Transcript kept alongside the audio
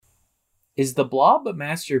Is The Blob a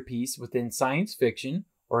masterpiece within science fiction,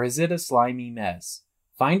 or is it a slimy mess?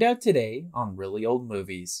 Find out today on Really Old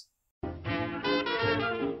Movies.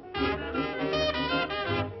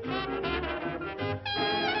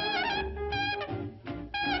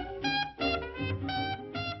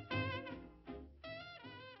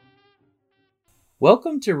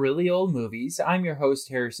 Welcome to Really Old Movies. I'm your host,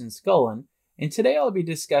 Harrison Scullin, and today I'll be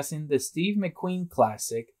discussing the Steve McQueen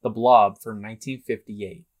classic, The Blob from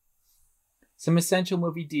 1958. Some essential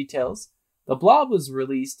movie details. The Blob was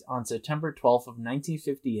released on September 12th of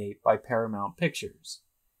 1958 by Paramount Pictures.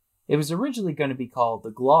 It was originally going to be called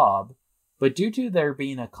The Glob, but due to there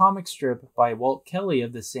being a comic strip by Walt Kelly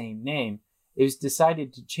of the same name, it was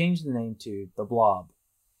decided to change the name to The Blob.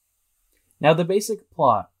 Now the basic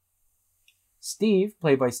plot. Steve,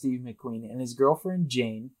 played by Steve McQueen, and his girlfriend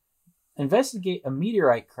Jane investigate a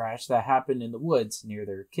meteorite crash that happened in the woods near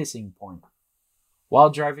their kissing point. While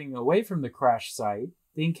driving away from the crash site,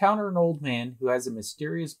 they encounter an old man who has a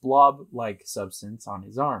mysterious blob-like substance on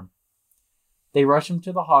his arm. They rush him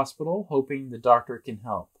to the hospital, hoping the doctor can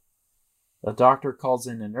help. The doctor calls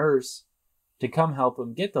in a nurse to come help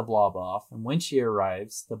him get the blob off, and when she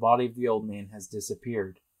arrives, the body of the old man has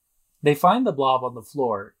disappeared. They find the blob on the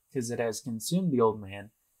floor because it has consumed the old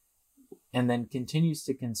man and then continues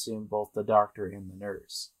to consume both the doctor and the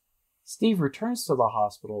nurse. Steve returns to the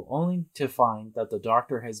hospital only to find that the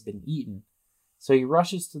doctor has been eaten, so he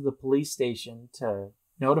rushes to the police station to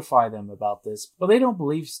notify them about this, but they don't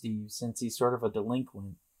believe Steve since he's sort of a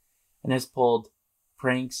delinquent and has pulled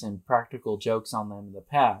pranks and practical jokes on them in the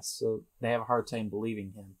past, so they have a hard time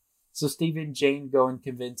believing him. So Steve and Jane go and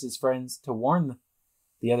convince his friends to warn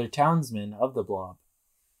the other townsmen of the blob.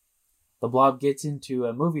 The blob gets into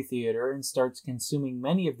a movie theater and starts consuming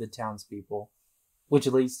many of the townspeople, which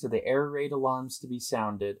leads to the air raid alarms to be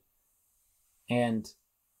sounded. And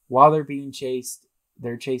while they're being chased,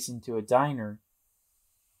 they're chased into a diner.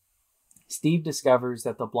 Steve discovers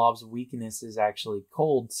that the blob's weakness is actually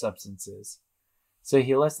cold substances. So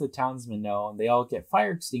he lets the townsmen know, and they all get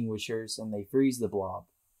fire extinguishers and they freeze the blob.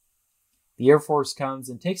 The Air Force comes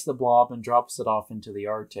and takes the blob and drops it off into the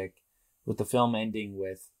Arctic, with the film ending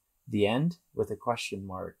with the end with a question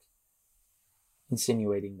mark,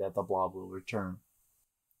 insinuating that the blob will return.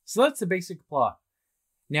 So that's the basic plot.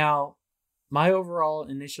 Now, my overall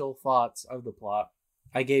initial thoughts of the plot,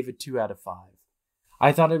 I gave it 2 out of 5.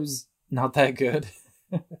 I thought it was not that good.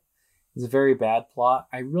 It was a very bad plot.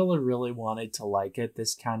 I really wanted to like it.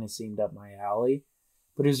 This kind of seemed up my alley,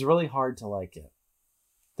 but it was really hard to like it.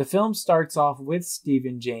 The film starts off with Steve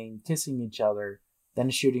and Jane kissing each other, then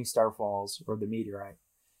a shooting star falls, or the meteorite.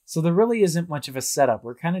 So there really isn't much of a setup.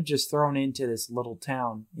 We're kind of just thrown into this little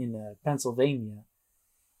town in Pennsylvania.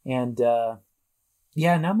 And,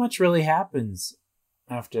 not much really happens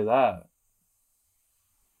after that.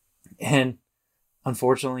 And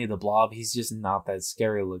unfortunately, the blob, he's just not that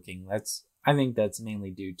scary looking. I think that's mainly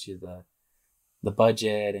due to the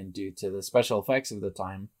budget and due to the special effects of the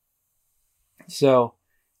time. So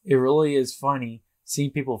it really is funny seeing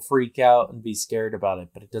people freak out and be scared about it,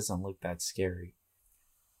 but it doesn't look that scary.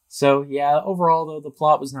 So yeah, overall though, the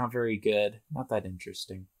plot was not very good. Not that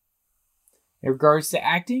interesting. In regards to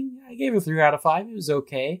acting, I gave it 3 out of 5. It was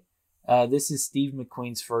okay. This is Steve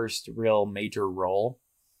McQueen's first real major role.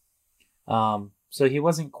 So he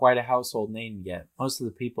wasn't quite a household name yet. Most of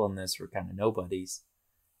the people in this were kind of nobodies.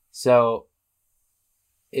 So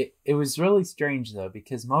it was really strange though,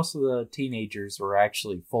 because most of the teenagers were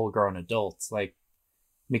actually full-grown adults. Like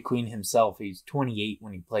McQueen himself, he's 28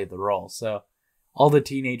 when he played the role. So all the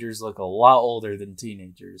teenagers look a lot older than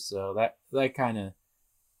teenagers. So that kind of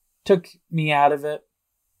took me out of it.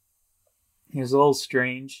 It was a little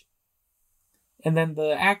strange. And then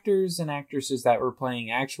the actors and actresses that were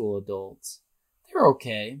playing actual adults, they were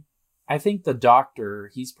okay. I think the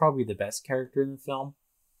doctor, he's probably the best character in the film,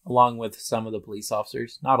 along with some of the police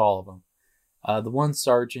officers. Not all of them. The one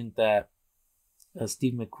sergeant that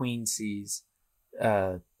Steve McQueen sees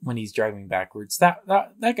when he's driving backwards,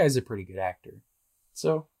 that guy's a pretty good actor.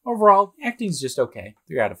 So overall, acting's just okay.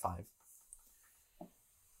 3 out of 5.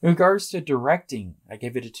 In regards to directing, I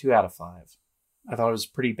gave it a 2 out of 5. I thought it was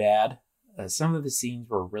pretty bad. Some of the scenes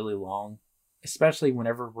were really long, especially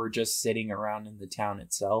whenever we're just sitting around in the town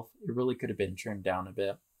itself. It really could have been trimmed down a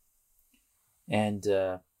bit. And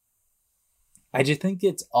I just think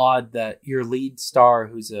it's odd that your lead star,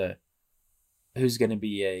 who's going to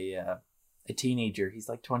be a teenager, he's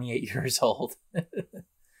like 28 years old.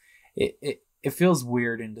 It feels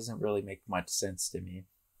weird and doesn't really make much sense to me.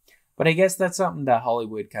 But I guess that's something that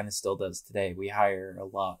Hollywood kind of still does today. They hire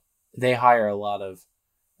a lot of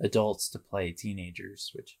adults to play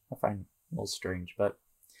teenagers, which I find A little strange, but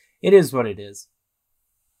it is what it is.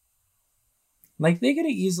 Like, they could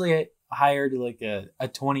have easily hired like a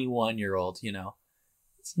 21-year-old,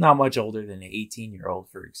 It's not much older than an 18-year-old,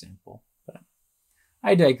 for example. But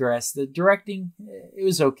I digress. The directing, it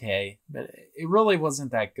was okay, but it really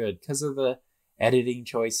wasn't that good because of the editing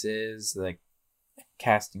choices, the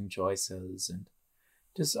casting choices, and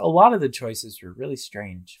just a lot of the choices were really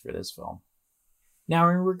strange for this film. Now,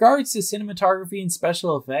 in regards to cinematography and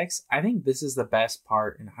special effects, I think this is the best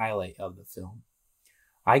part and highlight of the film.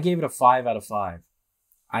 I gave it a 5 out of 5.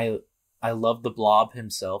 I love the Blob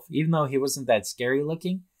himself, even though he wasn't that scary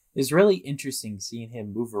looking. It's really interesting seeing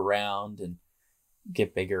him move around and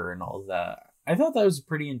get bigger and all that. I thought that was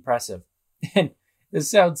pretty impressive. And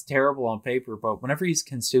this sounds terrible on paper, but whenever he's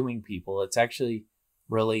consuming people, it's actually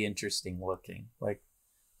really interesting looking. Like,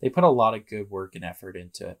 they put a lot of good work and effort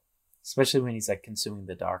into it, especially when he's consuming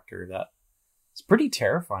the doctor. It's pretty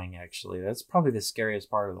terrifying, actually. That's probably the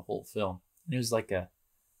scariest part of the whole film. And it was like a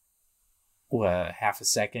half a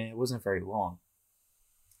second. It wasn't very long.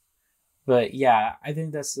 But yeah, I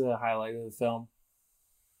think that's the highlight of the film.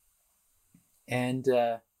 And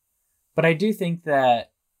but I do think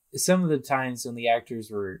that some of the times when the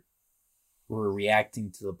actors were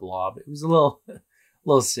reacting to the Blob, it was a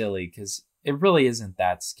little silly because it really isn't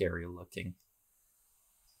that scary looking.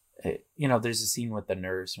 There's a scene with the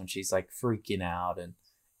nurse when she's freaking out, and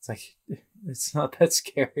it's not that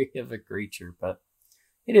scary of a creature, but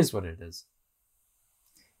it is what it is.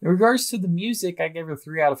 In regards to the music, I gave it a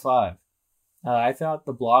 3 out of 5. I thought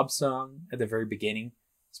the Blob song at the very beginning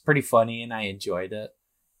was pretty funny, and I enjoyed it.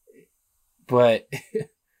 But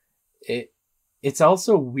it's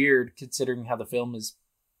also weird considering how the film is,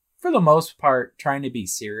 for the most part, trying to be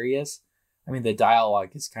serious. I mean, the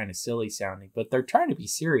dialogue is kind of silly sounding, but they're trying to be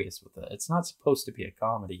serious with it. It's not supposed to be a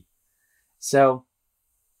comedy. So,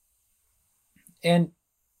 and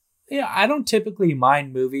I don't typically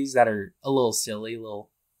mind movies that are a little silly,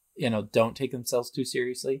 don't take themselves too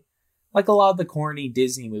seriously. Like a lot of the corny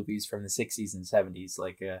Disney movies from the 60s and 70s,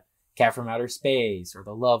 like Cat from Outer Space or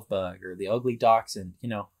The Love Bug or The Ugly Dachshund,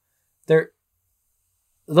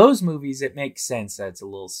 those movies, it makes sense that it's a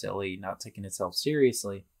little silly, not taking itself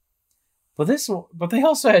seriously. But they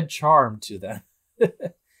also had charm to them.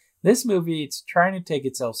 This movie, it's trying to take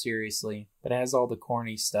itself seriously, but it has all the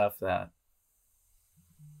corny stuff that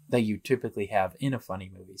you typically have in a funny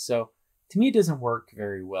movie. So to me, it doesn't work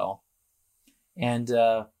very well. And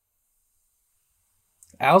I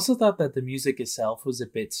also thought that the music itself was a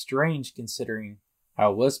bit strange considering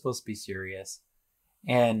how it was supposed to be serious.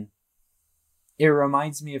 And it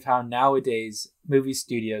reminds me of how nowadays movie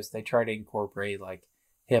studios, they try to incorporate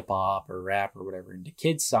hip hop or rap or whatever into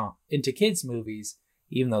kids movies,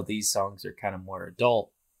 even though these songs are kind of more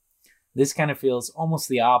adult. This kind of feels almost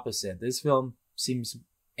the opposite. This film seems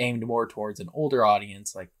aimed more towards an older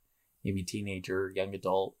audience, like maybe teenager, young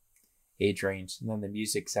adult age range, and then the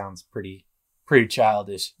music sounds pretty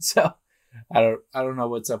childish. So I don't know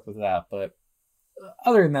what's up with that, but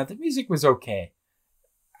other than that, the music was okay.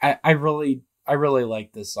 I really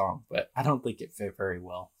liked this song, but I don't think it fit very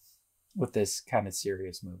well with this kind of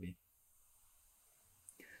serious movie.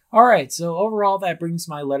 All right, so overall, that brings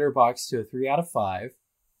my Letterboxd to a 3 out of 5.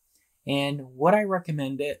 And would I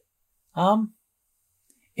recommend it?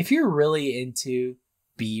 If you're really into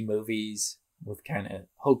B movies with kind of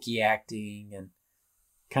hokey acting and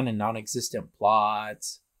kind of non-existent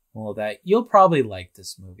plots, all that, you'll probably like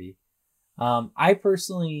this movie. I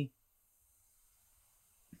personally,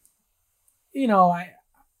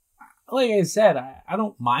 like I said, I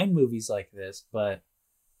don't mind movies like this, but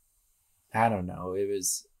I don't know. It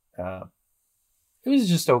was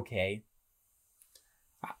just okay.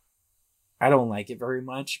 I don't like it very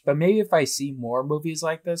much, but maybe if I see more movies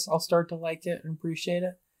like this, I'll start to like it and appreciate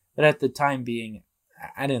it. But at the time being,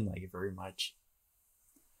 I didn't like it very much.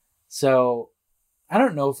 So I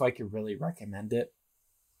don't know if I could really recommend it.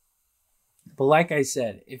 But like I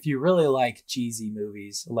said, if you really like cheesy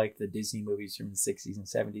movies, like the Disney movies from the 60s and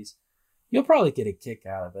 70s, you'll probably get a kick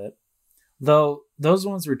out of it. Though those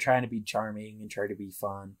ones were trying to be charming and try to be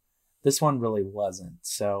fun. This one really wasn't.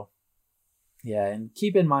 So yeah, and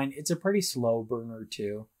keep in mind, it's a pretty slow burner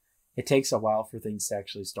too. It takes a while for things to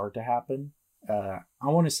actually start to happen. I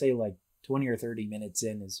want to say 20 or 30 minutes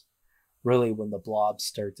in is really when the Blob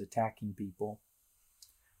starts attacking people.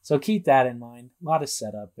 So keep that in mind. A lot of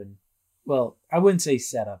setup and, well, I wouldn't say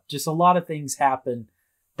setup. Just a lot of things happen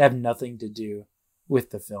that have nothing to do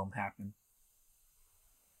with the film happen.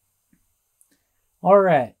 All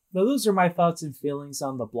right. Well, those are my thoughts and feelings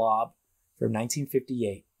on The Blob from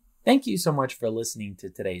 1958. Thank you so much for listening to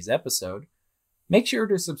today's episode. Make sure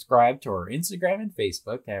to subscribe to our Instagram and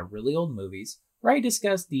Facebook at Really Old Movies, where I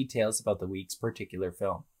discuss details about the week's particular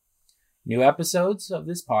film. New episodes of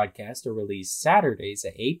this podcast are released Saturdays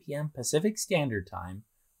at 8 p.m. Pacific Standard Time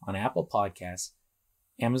on Apple Podcasts,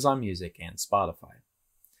 Amazon Music, and Spotify.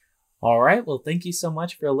 Alright, well, thank you so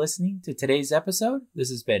much for listening to today's episode. This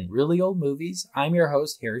has been Really Old Movies. I'm your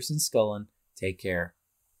host, Harrison Scullin. Take care.